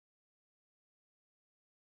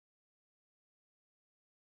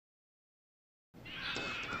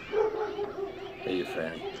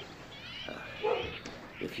Franny.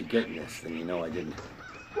 If you're getting this, then you know I didn't.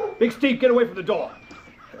 Big Steve, get away from the door.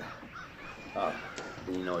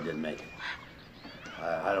 Then you know I didn't make it.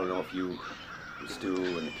 I don't know if you, Stu,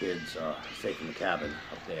 and the kids are safe in the cabin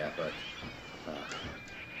up there, but well,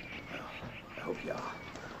 I hope you are.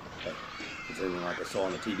 But considering like I saw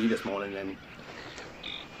on the TV this morning, then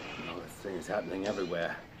you know this thing is happening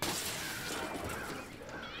everywhere.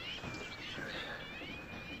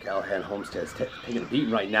 Callahan Homestead's taking a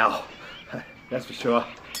beating right now. That's for sure.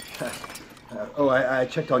 I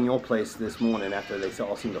checked on your place this morning after they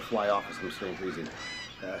all seemed to fly off for some strange reason.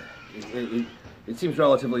 It seems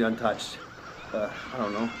relatively untouched. I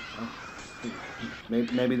don't know.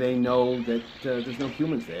 Maybe they know that there's no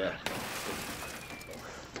humans there.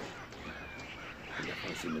 They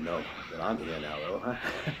definitely seem to know that I'm here now, though, huh?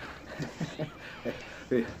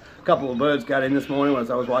 A couple of birds got in this morning as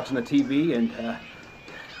I was watching the TV, and oh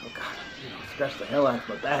God, scratched the hell out of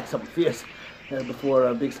my back, something fierce.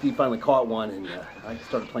 Before Big Steve finally caught one, and I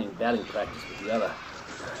started playing batting practice with the other.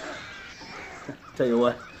 Tell you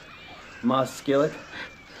what, Ma's skillet,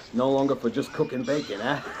 no longer for just cooking bacon,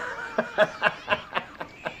 huh?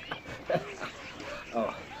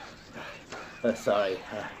 Sorry.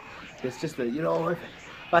 It's just that, you know, if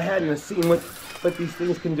I hadn't seen what these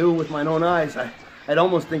things can do with my own eyes, I'd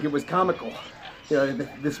almost think it was comical. You know,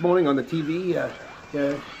 this morning on the TV,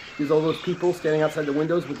 there's all those people standing outside the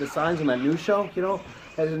windows with the signs on that news show, you know,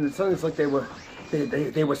 and it's like they were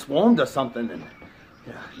swarmed or something. And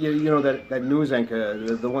you know that news anchor,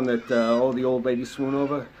 the one that all the old ladies swoon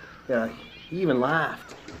over. Yeah, he even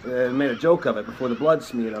laughed, made a joke of it before the blood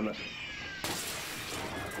smeared on the.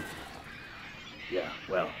 Yeah,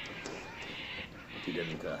 well, he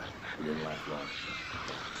didn't last long.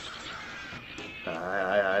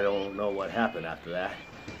 I don't know what happened after that.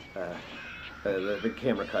 The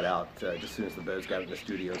camera cut out just as soon as the birds got in the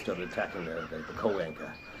studio and started attacking the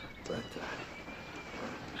co-anchor. But,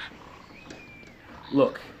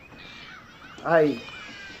 look,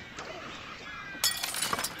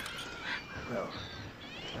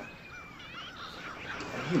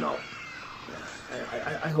 you know,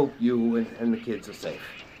 I hope you and the kids are safe.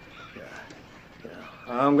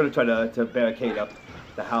 I'm going to try to barricade up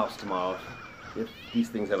the house tomorrow if these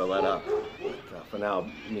things ever let up. But for now,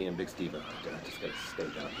 me and Big Steve are just going to stay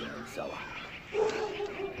down here in the cellar.